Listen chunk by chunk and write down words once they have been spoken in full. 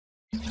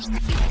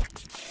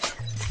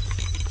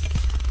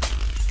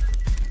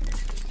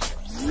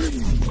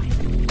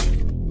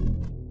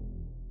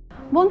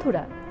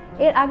বন্ধুরা,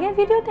 এর আগের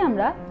ভিডিওতে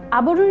আমরা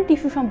আবরণী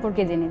টিস্যু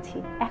সম্পর্কে জেনেছি।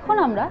 এখন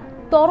আমরা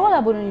তরল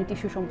আবরণী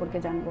টিস্যু সম্পর্কে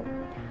জানব।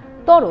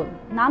 তরল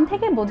নাম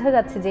থেকে বোঝা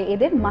যাচ্ছে যে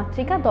এদের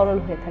মাতৃকা তরল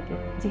হয়ে থাকে।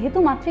 যেহেতু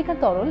মাতৃকা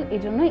তরল,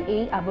 এজন্য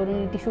এই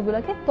আবরণী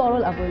টিস্যুগুলোকে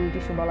তরল আবরণী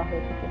টিস্যু বলা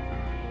হয়ে থাকে।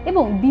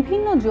 এবং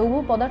বিভিন্ন যৌগ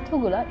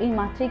পদার্থগুলো এই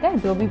মাতৃকায়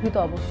দ্রবীভূত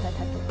অবস্থায়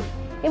থাকে।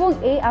 এবং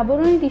এই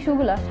আবরণী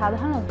টিস্যুগুলো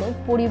সাধারণত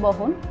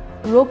পরিবহন,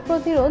 রোগ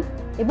প্রতিরোধ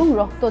এবং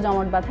রক্ত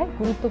জমাট বাঁধায়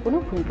গুরুত্বপূর্ণ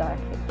ভূমিকা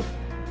রাখে।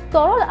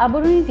 তরল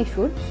আবরণী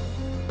টিস্যুর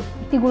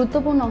একটি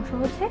গুরুত্বপূর্ণ অংশ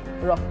হচ্ছে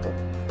রক্ত।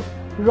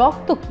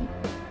 রক্ত কি?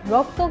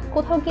 রক্ত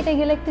কোথাও কেটে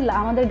গেলে একটি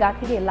আমাদের গা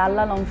থেকে লাল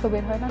লাল অংশ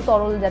বের হয় না,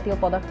 তরল জাতীয়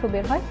পদার্থ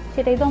বের হয়,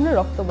 সেটাই তো আমরা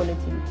রক্ত বলে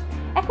চিনি।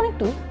 এখন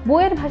একটু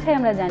বইয়ের ভাষায়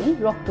আমরা জানি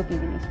রক্ত কি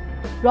জিনিস।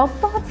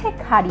 রক্ত হচ্ছে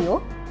ক্ষারীয়,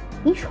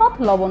 ঈষৎ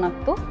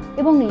লবণাক্ত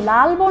এবং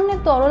লাল বর্ণের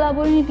তরল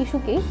আবরণী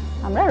টিস্যুকেই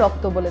আমরা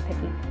রক্ত বলে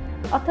থাকি।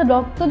 অর্থাৎ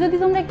রক্ত যদি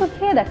তোমরা একটু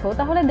খেয়ে দেখো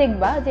তাহলে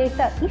দেখবা যে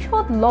একটা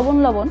ঈষৎ লবণ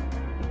লবণ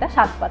একটা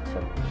স্বাদ পাচ্ছ।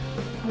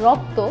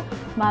 রক্ত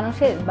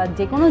মানুষের বা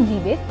যে কোনো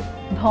জীবের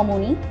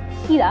ধমনী,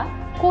 শিরা,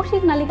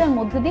 কোষিক নালিকার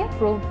মধ্য দিয়ে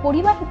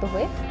পরিবাহিত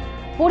হয়ে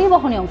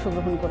পরিবহনে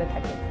অংশগ্রহণ করে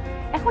থাকে।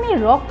 এখন এই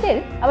রক্তের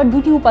আবার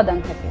দুটি উপাদান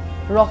থাকে,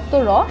 রক্ত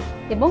রস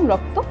এবং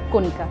রক্ত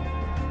কণিকা।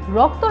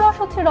 রক্ত রস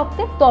হচ্ছে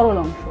রক্তের তরল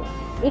অংশ।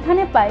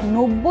 এখানে প্রায়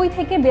 90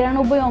 থেকে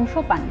 92 অংশ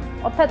পানি,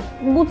 অর্থাৎ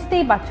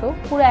বুঝতেই পারছো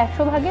পুরো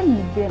 100 ভাগের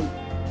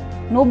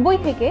 90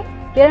 থেকে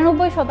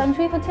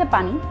 92% হচ্ছে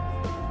পানি।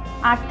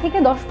 8 থেকে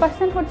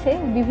 10% হচ্ছে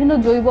বিভিন্ন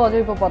জৈব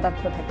অজৈব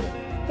পদার্থ থাকে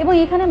এবং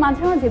এখানে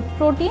মাঝে মাঝে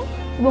প্রোটিন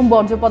এবং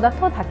বর্জ্য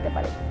পদার্থও থাকতে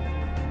পারে।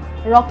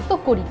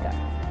 রক্তকণিকা।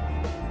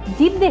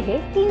 জীবদেহে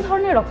 3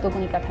 ধরনের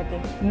রক্তকণিকা থাকে,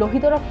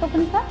 লোহিত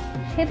রক্তকণিকা,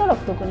 শ্বেত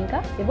রক্তকণিকা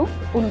এবং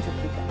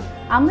অনুচক্রিকা।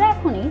 আমরা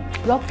এখন এই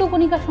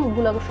রক্তকণিকা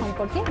গুলো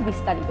সম্পর্কে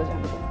বিস্তারিত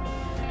জানব।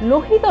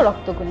 লোহিত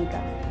রক্তকণিকা।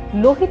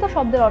 লোহিত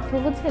শব্দের অর্থ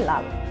হচ্ছে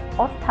লাল,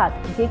 অর্থাৎ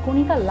যে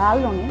কণিকা লাল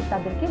রঙের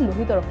তাদেরকে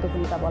লোহিত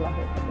রক্তকণিকা বলা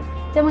হয়ে থাকে।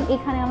 যেমন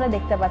এখানে আমরা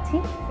দেখতে পাচ্ছি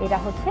এটা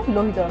হচ্ছে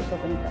লোহিত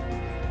রক্তকণিকা।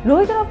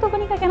 লোহিত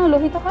রক্তকণিকা কেন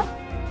লোহিত হয়?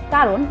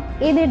 কারণ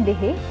এদের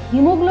দেহে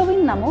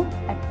হিমোগ্লোবিন নামক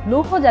এক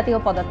লৌহ জাতীয়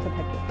পদার্থ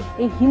থাকে।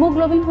 এই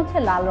হিমোগ্লোবিন হচ্ছে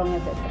লাল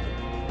রঙের হয়ে থাকে।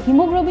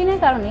 হিমোগ্লোবিনের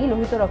কারণেই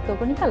লোহিত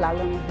রক্তকণিকা লাল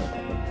রঙের হয়ে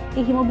থাকে।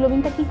 এই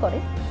হিমোগ্লোবিনটা কি করে?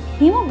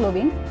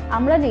 হিমোগ্লোবিন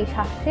আমরা যে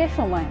শ্বাসের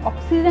সময়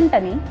অক্সিজেনটা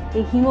নিই,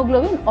 এই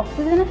হিমোগ্লোবিন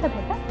অক্সিজেনের সাথে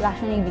একটা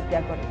রাসায়নিক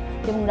বিক্রিয়া করে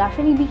এবং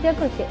রাসায়নিক বিক্রিয়া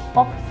করে সে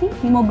অক্সি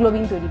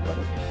হিমোগ্লোবিন তৈরি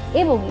করে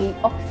এবং এই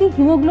অক্সি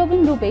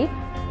হিমোগ্লোবিন রূপেই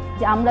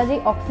যে আমরা যে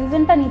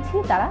অক্সিজেনটা নিচ্ছি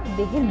তারা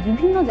দেহের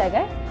বিভিন্ন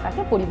জায়গায়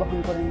তাকে পরিবহন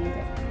করে নিয়ে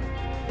যায়।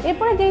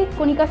 এরপরে যে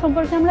কণিকা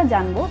সম্পর্কে আমরা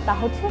জানবো তা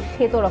হচ্ছে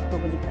শ্বেত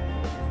রক্তকণিকা।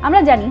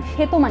 আমরা জানি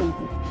শ্বেত মানে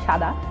কি?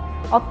 সাদা,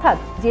 অর্থাৎ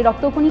যে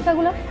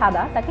রক্তকণিকাগুলো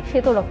সাদা তাকে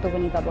শ্বেত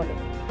রক্তকণিকা বলে।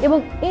 এবং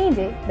এই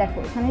যে দেখো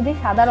এখানে যে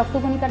সাদা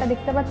রক্তকণিকাটা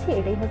দেখতে পাচ্ছি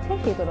এটাই হচ্ছে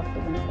শ্বেত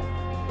রক্তকণিকা।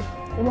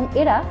 এবং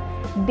এরা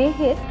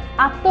দেহের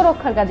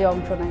আত্মরক্ষার কাজে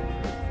অংশ নেয়।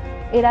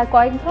 এরা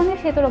কয়েক ধরনের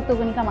শ্বেত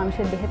রক্তকণিকা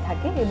মানুষের দেহে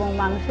থাকে এবং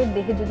মানুষের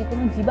দেহে যদি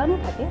কোনো জীবাণু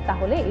থাকে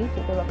তাহলে এই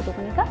শ্বেত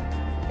রক্তকণিকা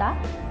তা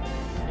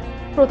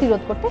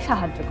প্রতিরোধ করতে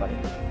সাহায্য করে।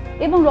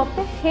 এবং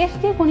রক্তের শেষ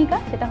যে কণিকা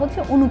সেটা হচ্ছে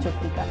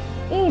অনুচক্রিকা।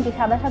 এই যে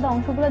সাদা সাদা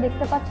অংশগুলো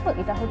দেখতে পাচ্ছ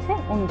এটা হচ্ছে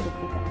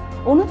অনুচক্রিকা।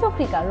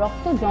 অনুচক্রিকা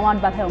রক্ত জমাট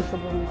বাঁধায়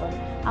অংশগ্রহণ করে।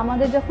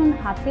 আমাদের যখন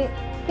হাতে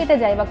কেটে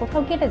যায় বা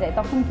কোথাও কেটে যায়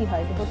তখন কি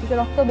হয় যে প্রতিটা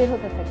রক্ত বের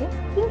হতে থাকে,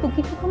 কিন্তু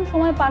কিছুক্ষণ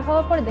সময় পার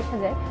হওয়ার পরে দেখা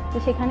যায় যে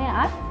সেখানে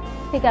আর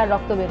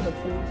রক্ত বের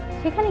হচ্ছে না।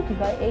 সেখানে কি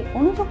হয়, এই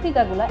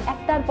অনুচক্রিকাগুলো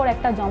একটার পর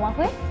একটা জমা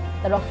হয়ে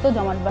রক্ত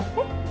জমাট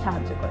বাঁধতে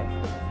সাহায্য করে।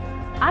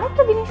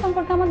 আরেকটা জিনিস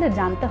সম্পর্কে আমাদের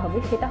জানতে হবে,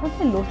 সেটা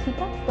হচ্ছে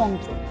লসিকা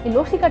তন্ত্র। এই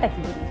লসিকাটা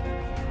কি জিনিস?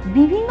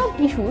 বিভিন্ন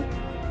টিস্যুর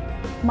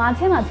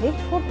মাঝে মাঝে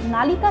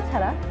নালিকা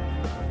ছাড়া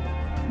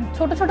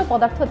ছোট ছোট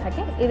পদার্থ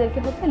থাকে, এদেরকে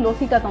হচ্ছে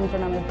লসিকা তন্ত্র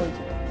নামে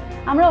পরিচিত।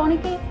 আমরা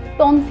অনেকেই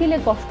টনসিলে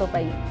কষ্ট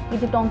পাই, এই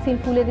যে টনসিল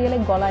ফুলে গেলে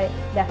গলায়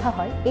ব্যথা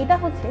হয়, এটা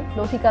হচ্ছে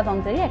লসিকা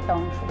তন্ত্রেরই একটা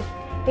অংশ।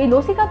 এই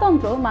লসিকা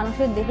তন্ত্র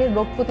মানুষের দেহের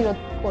রোগ প্রতিরোধ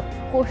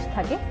কোষ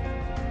থাকে,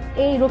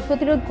 এই রোগ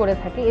প্রতিরোধ করে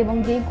থাকে এবং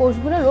যেই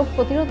কোষগুলো রোগ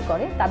প্রতিরোধ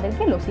করে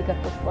তাদেরকে লসিকা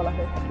কোষ বলা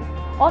হয়ে থাকে।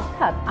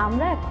 অর্থাৎ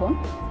আমরা এখন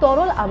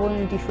তরল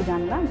আবরণী টিস্যু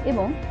জানলাম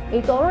এবং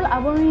এই তরল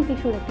আবরণী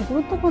টিস্যুর একটি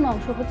গুরুত্বপূর্ণ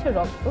অংশ হচ্ছে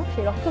রক্ত।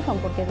 সেই রক্ত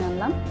সম্পর্কে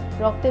জানলাম,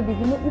 রক্তের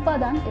বিভিন্ন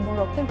উপাদান এবং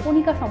রক্তের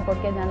কণিকা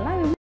সম্পর্কে জানলাম।